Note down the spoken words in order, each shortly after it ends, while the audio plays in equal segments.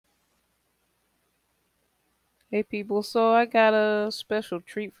Hey people, so I got a special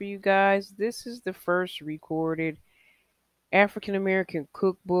treat for you guys. This is the first recorded African American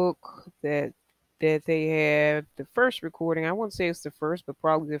cookbook that they have. The first recording, I wouldn't say it's the first, but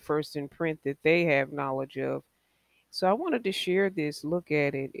probably the first in print that they have knowledge of. So I wanted to share this. Look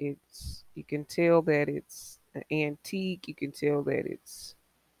at it. It's you can tell that it's an antique. You can tell that it's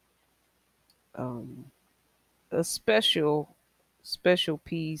um, a special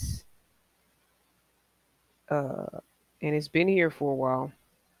piece, uh, and it's been here for a while.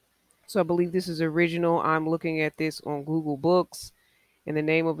 So I believe this is original. I'm looking at this on Google Books, and the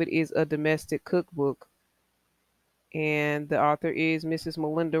name of it is A Domestic Cookbook. And the author is Mrs.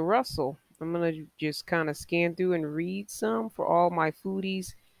 Melinda Russell. I'm going to just kind of scan through and read some for all my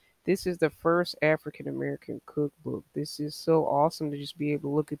foodies. This is the first African American cookbook. This is so awesome to just be able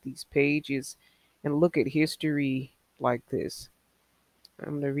to look at these pages and look at history like this.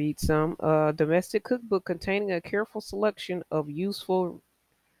 I'm going to read some. Domestic cookbook containing a careful selection of useful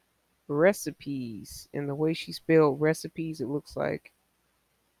recipes. And the way she spelled recipes, it looks like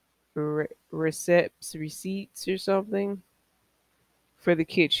receipts or something for the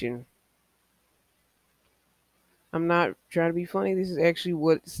kitchen. I'm not trying to be funny. This is actually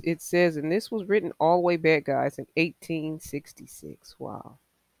what it says. And this was written all the way back, guys, in 1866. Wow.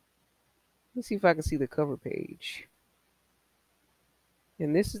 Let's see if I can see the cover page.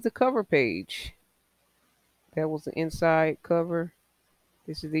 And this is the cover page. That was the inside cover.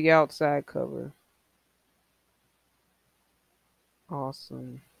 This is the outside cover.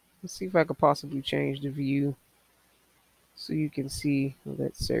 Awesome. Let's see if I could possibly change the view so you can see.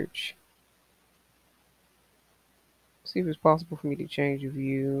 Let's search. See if it's possible for me to change the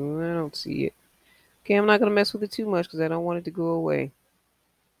view. I don't see it. Okay, I'm not going to mess with it too much because I don't want it to go away.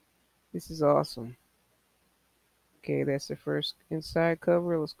 This is awesome. Okay, that's the first inside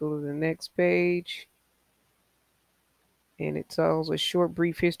cover. Let's go to the next page. And it tells a short,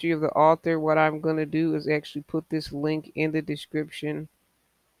 brief history of the author. What I'm going to do is actually put this link in the description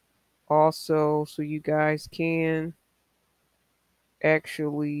also so you guys can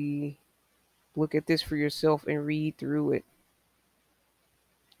actually look at this for yourself and read through it.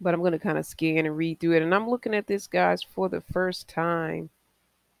 But I'm going to kind of scan and read through it. And I'm looking at this, guys, for the first time.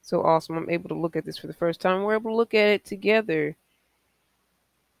 So awesome. I'm able to look at this for the first time. We're able to look at it together.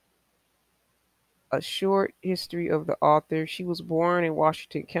 A short history of the author. She was born in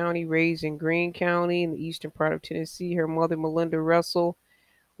Washington County, raised in Greene County in the eastern part of Tennessee. Her mother, Melinda Russell,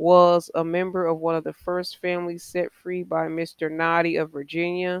 was a member of one of the first families set free by Mr. Noddy of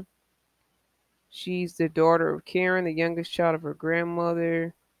Virginia. She's the daughter of Karen, the youngest child of her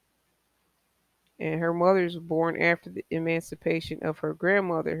grandmother. And her mother was born after the emancipation of her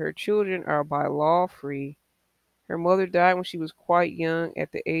grandmother. Her children are by law free. Her mother died when she was quite young,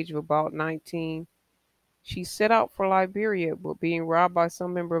 at the age of about 19. She set out for Liberia, but being robbed by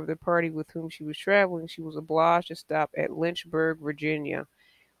some member of the party with whom she was traveling, she was obliged to stop at Lynchburg, Virginia.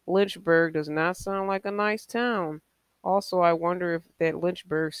 Lynchburg does not sound like a nice town. Also, I wonder if that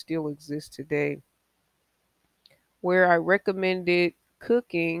Lynchburg still exists today. Where I recommended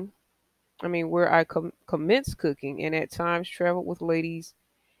cooking, where I commenced cooking and at times traveled with ladies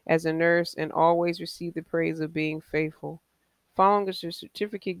as a nurse and always received the praise of being faithful. Following a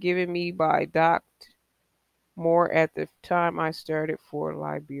certificate given me by Dr. Moore at the time I started for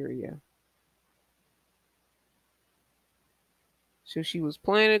Liberia. So she was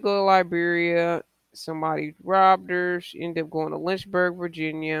planning to go to Liberia. Somebody robbed her. She ended up going to Lynchburg,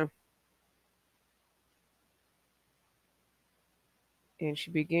 Virginia, and she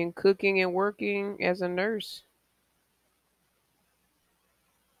began cooking and working as a nurse.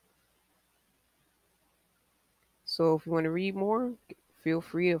 So if you want to read more, feel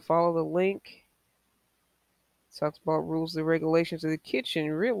free to follow the link. It talks about rules and regulations of the kitchen,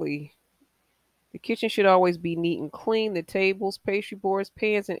 really. The kitchen should always be neat and clean. The tables, pastry boards,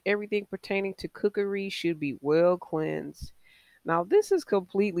 pans, and everything pertaining to cookery should be well cleansed. Now, this is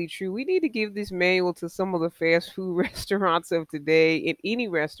completely true. We need to give this manual to some of the fast food restaurants of today, in any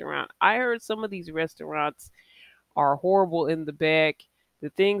restaurant. I heard some of these restaurants are horrible in the back. The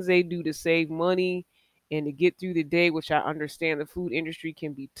things they do to save money and to get through the day, which I understand the food industry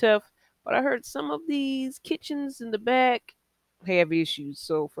can be tough, but I heard some of these kitchens in the back have issues.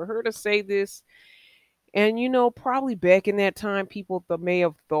 So for her to say this, and probably back in that time, people may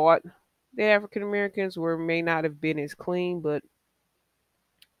have thought that African Americans were may not have been as clean, but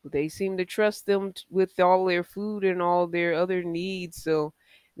they seem to trust them with all their food and all their other needs. So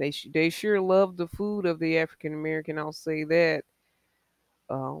they sure love the food of the African American. I'll say that.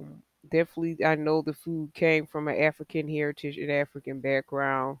 Definitely, I know the food came from an African heritage and African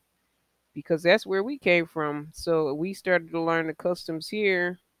background. because that's where we came from. So we started to learn the customs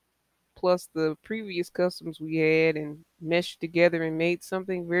here, plus the previous customs we had, and meshed together and made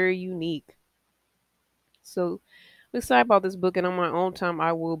something very unique. So I'm excited about this book, and on my own time,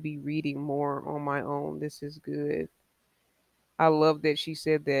 I will be reading more on my own. This is good. I love that she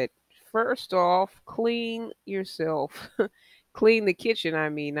said that. First off, clean yourself. Clean the kitchen, I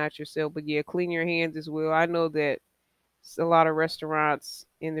mean, not yourself, but yeah, clean your hands as well. I know that a lot of restaurants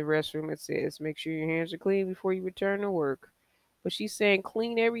in the restroom it says make sure your hands are clean before you return to work. But she's saying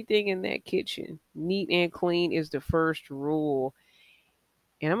clean everything in that kitchen. Neat and clean is the first rule.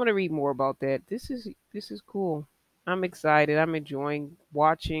 And I'm gonna read more about that. This is cool. I'm excited. I'm enjoying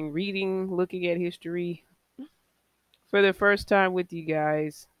watching, reading, looking at history for the first time with you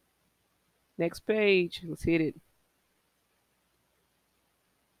guys. Next page. Let's hit it.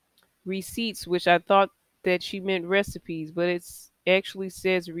 Receipts, which I thought that she meant recipes, but it's actually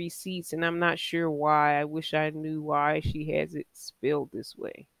says receipts, and I'm not sure why. I wish I knew why she has it spelled this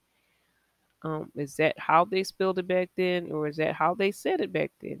way. Is that how they spelled it back then, or is that how they said it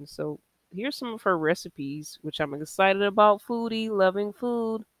back then? So here's some of her recipes, which I'm excited about. Foodie, loving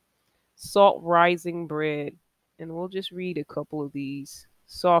food, salt rising bread, and we'll just read a couple of these.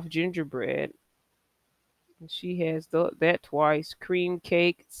 Soft gingerbread, and she has that twice. Cream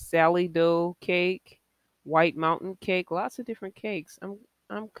cake, Sally dough cake, white mountain cake, lots of different cakes.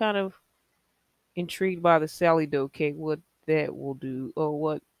 I'm kind of intrigued by the Sally dough cake, what that will do. Oh,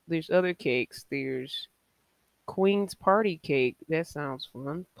 what there's other cakes. There's Queen's party cake. That sounds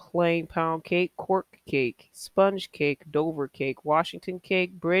fun. Plain pound cake, cork cake, sponge cake, Dover cake, Washington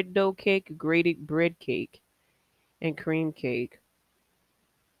cake, bread dough cake, grated bread cake, and cream cake.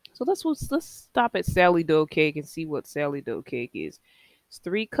 So let's stop at Sally dough cake and see what Sally dough cake is. It's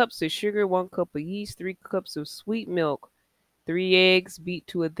 3 cups of sugar, 1 cup of yeast, 3 cups of sweet milk, 3 eggs beat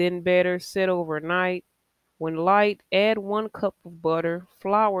to a thin batter, set overnight. When light, add 1 cup of butter,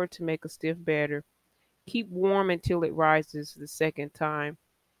 flour to make a stiff batter. Keep warm until it rises the second time.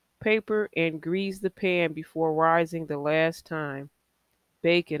 Paper and grease the pan before rising the last time.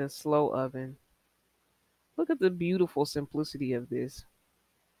 Bake in a slow oven. Look at the beautiful simplicity of this.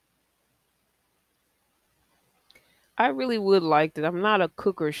 I really would like to. I'm not a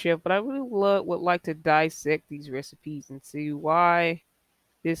cook or chef, but I really would like to dissect these recipes and see why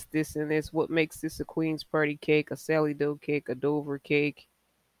this, and this. What makes this a Queen's Party cake, a Sally dough cake, a Dover cake?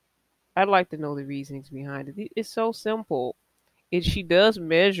 I'd like to know the reasonings behind it. It's so simple. She does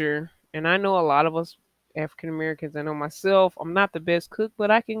measure, and I know a lot of us African Americans. I know myself. I'm not the best cook, but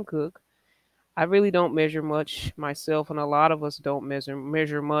I can cook. I really don't measure much myself, and a lot of us don't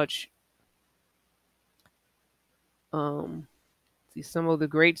measure much. Um, See, some of the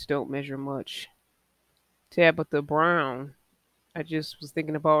greats don't measure much. Tabitha Brown. I just was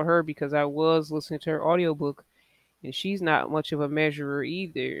thinking about her because I was listening to her audiobook, and she's not much of a measurer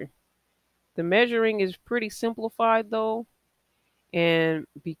either. The measuring is pretty simplified though, and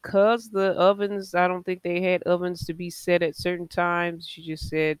because the ovens, I don't think they had ovens to be set at certain times. She just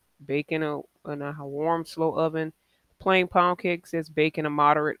said bake in a warm, slow oven. Plain pound cake says bake in a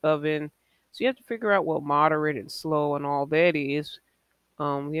moderate oven. So you have to figure out what moderate and slow and all that is.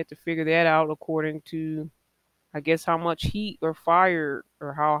 You have to figure that out according to, I guess, how much heat or fire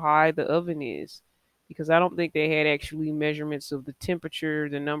or how high the oven is. Because I don't think they had actually measurements of the temperature,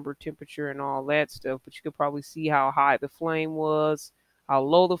 the number temperature, and all that stuff. But you could probably see how high the flame was, how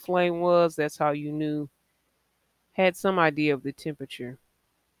low the flame was. That's how you knew, had some idea of the temperature.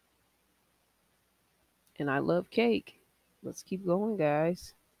 And I love cake. Let's keep going,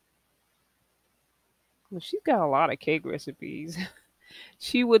 guys. Well, she's got a lot of cake recipes.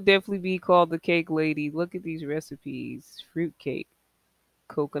 She would definitely be called the cake lady. Look at these recipes: fruit cake,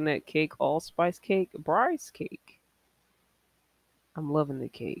 coconut cake, allspice cake, Bryce cake. I'm loving the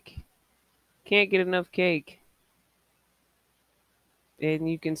cake. Can't get enough cake. And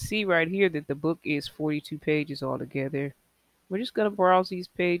you can see right here that the book is 42 pages altogether. We're just going to browse these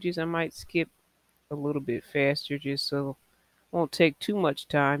pages. I might skip a little bit faster just so it won't take too much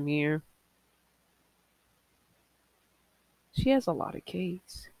time here. She has a lot of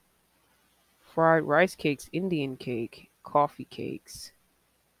cakes. Fried rice cakes, Indian cake, coffee cakes.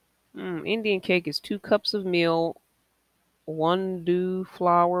 Indian cake is 2 cups of meal, 1 do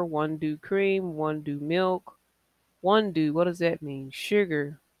flour, 1 do cream, 1 do milk, 1 do, what does that mean?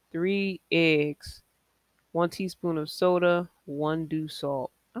 Sugar, 3 eggs, 1 teaspoon of soda, 1 do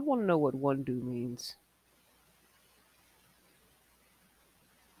salt. I want to know what 1 do means.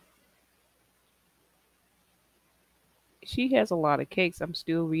 She has a lot of cakes. I'm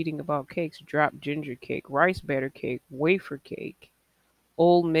still reading about cakes. Drop ginger cake, rice batter cake, wafer cake,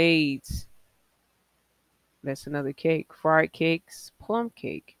 Old maids. That's another cake. Fried cakes. Plum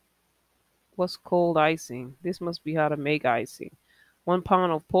cake. What's cold icing? This must be how to make icing. 1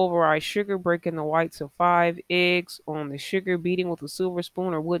 pound of pulverized sugar, breaking the whites of 5 eggs on the sugar, beating with a silver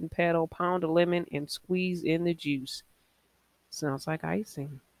spoon or wooden paddle, pound a lemon, and squeeze in the juice. Sounds like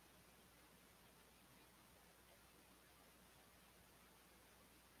icing.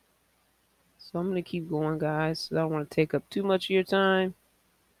 So I'm going to keep going, guys. I don't want to take up too much of your time.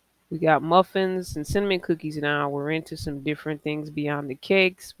 We got muffins and cinnamon cookies now. We're into some different things beyond the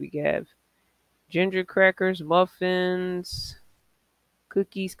cakes. We have ginger crackers, muffins,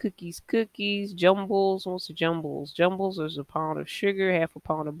 cookies, jumbles. What's the jumbles? Jumbles is a pound of sugar, half a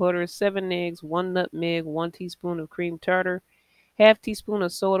pound of butter, 7 eggs, 1 nutmeg, 1 teaspoon of cream tartar, half teaspoon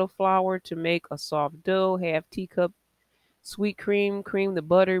of soda flour to make a soft dough, half teacup sweet cream. Cream the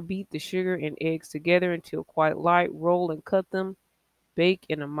butter, beat the sugar and eggs together until quite light. Roll and cut them. Bake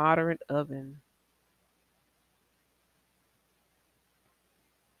in a moderate oven.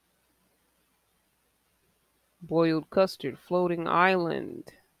 Boiled custard, floating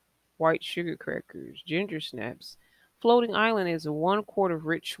island, white sugar crackers, ginger snaps. Floating island is a 1 quart of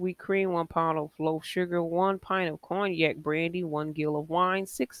rich sweet cream, 1 pound of loaf sugar, 1 pint of cognac brandy, 1 gill of wine,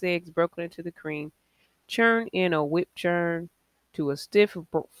 6 eggs broken into the cream. Churn in a whip churn to a stiff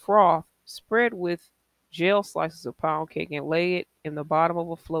froth. Spread with gel slices of pound cake and lay it in the bottom of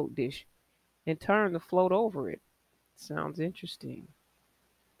a float dish and turn the float over it. Sounds interesting.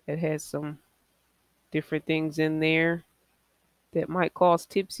 It has some different things in there that might cause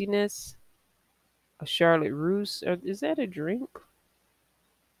tipsiness. A Charlotte Russe. Is that a drink?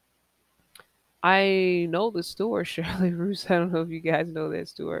 I know the store, Charlotte Russe. I don't know if you guys know that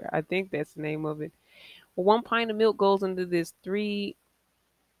store. I think that's the name of it. Well, 1 pint of milk goes into this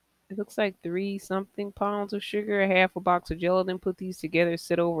it looks like 3 something pounds of sugar, a half a box of gelatin. Put these together,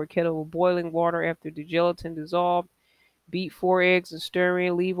 set over a kettle of boiling water after the gelatin dissolved. Beat 4 eggs and stir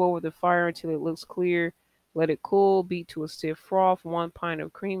in. Leave over the fire until it looks clear. Let it cool. Beat to a stiff froth. 1 pint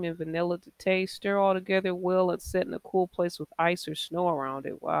of cream and vanilla to taste. Stir all together well and set in a cool place with ice or snow around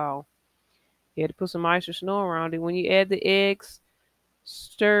it. Wow. You had to put some ice or snow around it. When you add the eggs,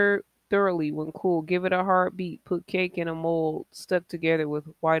 stir thoroughly when cool. Give it a hard beat. Put cake in a mold stuck together with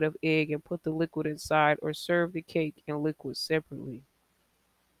white of egg and put the liquid inside, or serve the cake and liquid separately.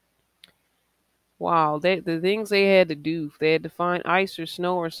 Wow, the things they had to do. They had to find ice or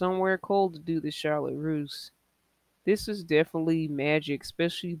snow or somewhere cold to do the Charlotte Russe. This is definitely magic,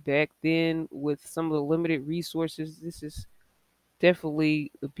 especially back then with some of the limited resources. This is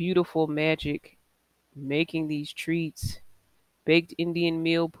definitely a beautiful magic making these treats. Baked Indian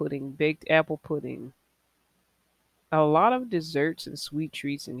meal pudding, baked apple pudding. A lot of desserts and sweet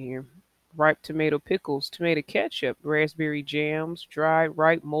treats in here. Ripe tomato pickles, tomato ketchup, raspberry jams, dried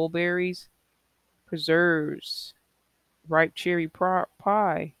ripe mulberries, preserves, ripe cherry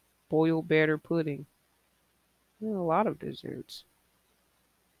pie, boiled batter pudding. A lot of desserts.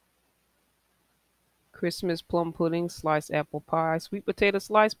 Christmas plum pudding, sliced apple pie, sweet potato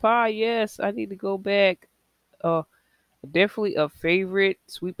sliced pie. Yes, I need to go back. Uh, Definitely a favorite.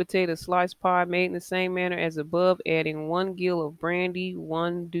 Sweet potato sliced pie made in the same manner as above, adding 1 gill of brandy,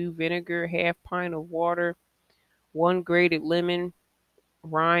 1 dew vinegar, half pint of water, 1 grated lemon,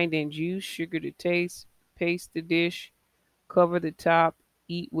 rind and juice, sugar to taste. Paste the dish, cover the top,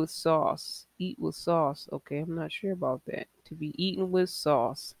 eat with sauce. Eat with sauce. Okay, I'm not sure about that. To be eaten with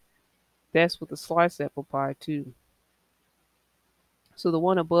sauce. That's with the sliced apple pie too. So the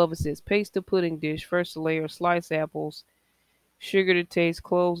one above it says paste the pudding dish. First a layer of sliced apples, sugar to taste,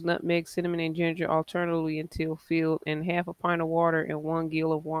 cloves, nutmeg, cinnamon, and ginger alternately until filled, and half a pint of water and 1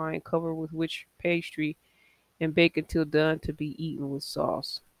 gill of wine. Cover with which pastry and bake until done to be eaten with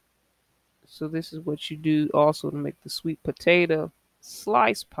sauce. So this is what you do also to make the sweet potato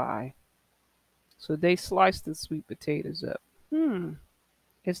slice pie. So they slice the sweet potatoes up. Hmm.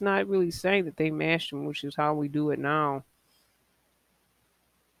 It's not really saying that they mashed them, which is how we do it now.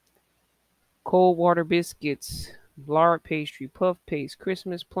 Cold water biscuits, lard pastry, puff paste,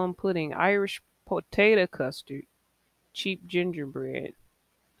 Christmas plum pudding, Irish potato custard, cheap gingerbread,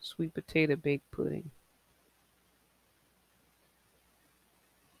 sweet potato baked pudding.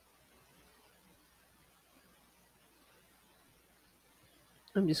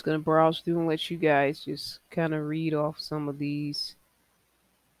 I'm just going to browse through and let you guys just kind of read off some of these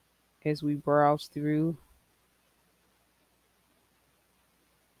as we browse through.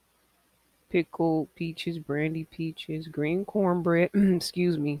 Pickled peaches, brandy peaches, green cornbread,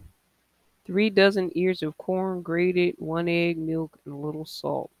 excuse me, 3 dozen ears of corn, grated, 1 egg, milk, and a little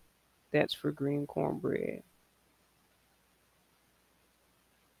salt. That's for green cornbread.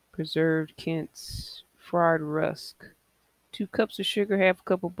 Preserved Kent's fried rusk. 2 cups of sugar, half a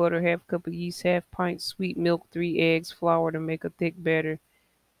cup of butter, half a cup of yeast, half pint sweet milk, 3 eggs, flour to make a thick batter.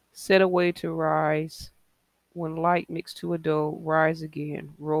 Set away to rise. When light, mix to a dough. Rise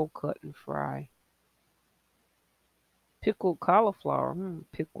again. Roll, cut, and fry. Pickled cauliflower.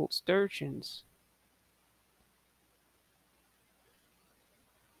 Pickled sturgeons.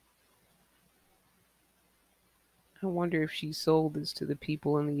 I wonder if she sold this to the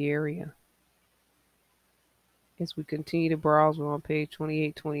people in the area. As we continue to browse, we're on page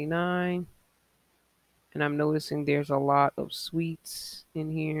 28, 29. And I'm noticing there's a lot of sweets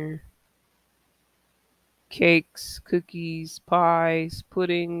in here: cakes, cookies, pies,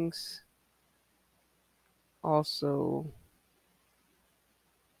 puddings, also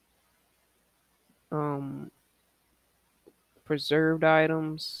um, preserved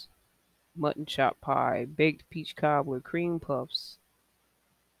items, mutton chop pie, baked peach cobbler, cream puffs,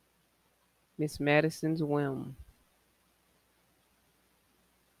 Miss Madison's whim.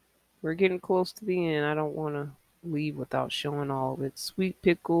 We're getting close to the end. I don't want to leave without showing all of it. Sweet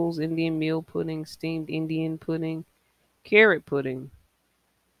pickles, Indian meal pudding, steamed Indian pudding, carrot pudding,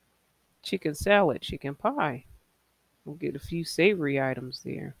 chicken salad, chicken pie. We'll get a few savory items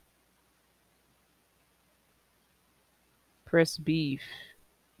there. Pressed beef.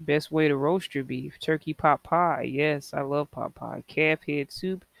 Best way to roast your beef. Turkey pot pie. Yes, I love pot pie. Calf head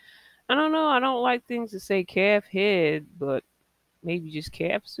soup. I don't know. I don't like things that say calf head, but maybe just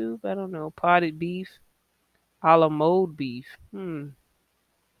calf soup. I don't know. Potted beef. A la mode beef. I'm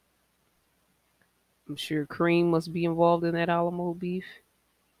sure cream must be involved in that a la mode beef.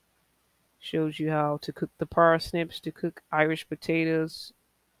 Shows you how to cook the parsnips, to cook Irish potatoes,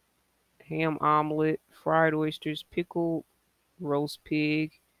 ham omelet, fried oysters, pickled roast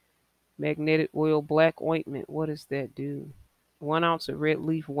pig, magnetic oil, black ointment. What does that do? 1 ounce of red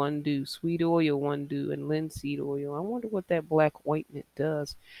leaf, one do. Sweet oil, one do. And linseed oil. I wonder what that black ointment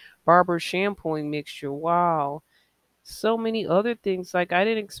does. Barber shampooing mixture. Wow. So many other things. Like, I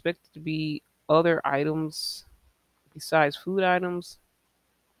didn't expect it to be other items besides food items.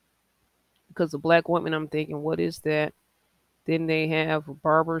 Because the black ointment, I'm thinking, what is that? Then they have a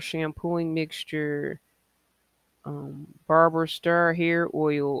barber shampooing mixture, barber star hair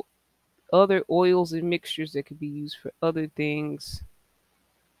oil, other oils and mixtures that could be used for other things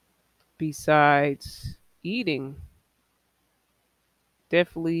besides eating.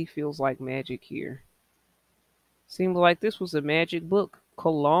 Definitely feels like magic here. Seems like this was a magic book.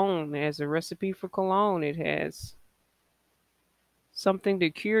 Cologne has a recipe for cologne. It has something to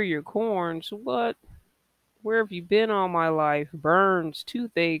cure your corns. What? Where have you been all my life? Burns,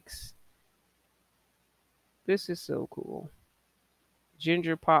 toothaches. This is so cool.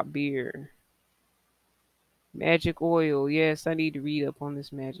 Ginger pop beer. Magic oil. Yes, I need to read up on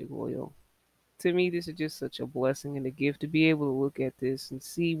this magic oil. To me, this is just such a blessing and a gift to be able to look at this and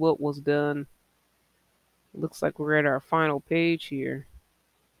see what was done. Looks like we're at our final page here.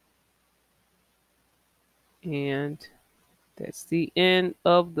 And that's the end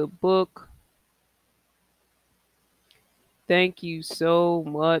of the book. Thank you so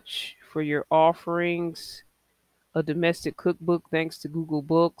much for your offerings. A domestic cookbook, thanks to Google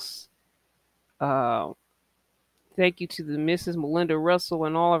Books. Uh, Thank you to the Mrs. Melinda Russell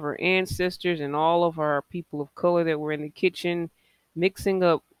and all of her ancestors and all of our people of color that were in the kitchen mixing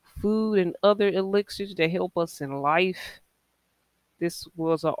up food and other elixirs to help us in life. This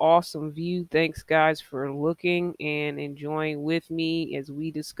was an awesome view. Thanks, guys, for looking and enjoying with me as we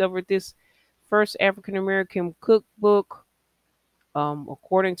discovered this first African American cookbook,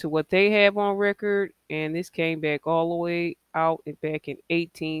 according to what they have on record. And this came back all the way out and back in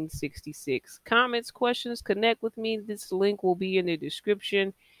 1866. Comments, questions, connect with me. This link will be in the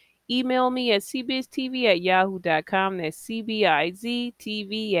description. Email me at cbiztv@yahoo.com. That's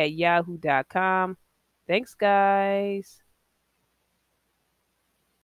cbiztv@yahoo.com. Thanks, guys.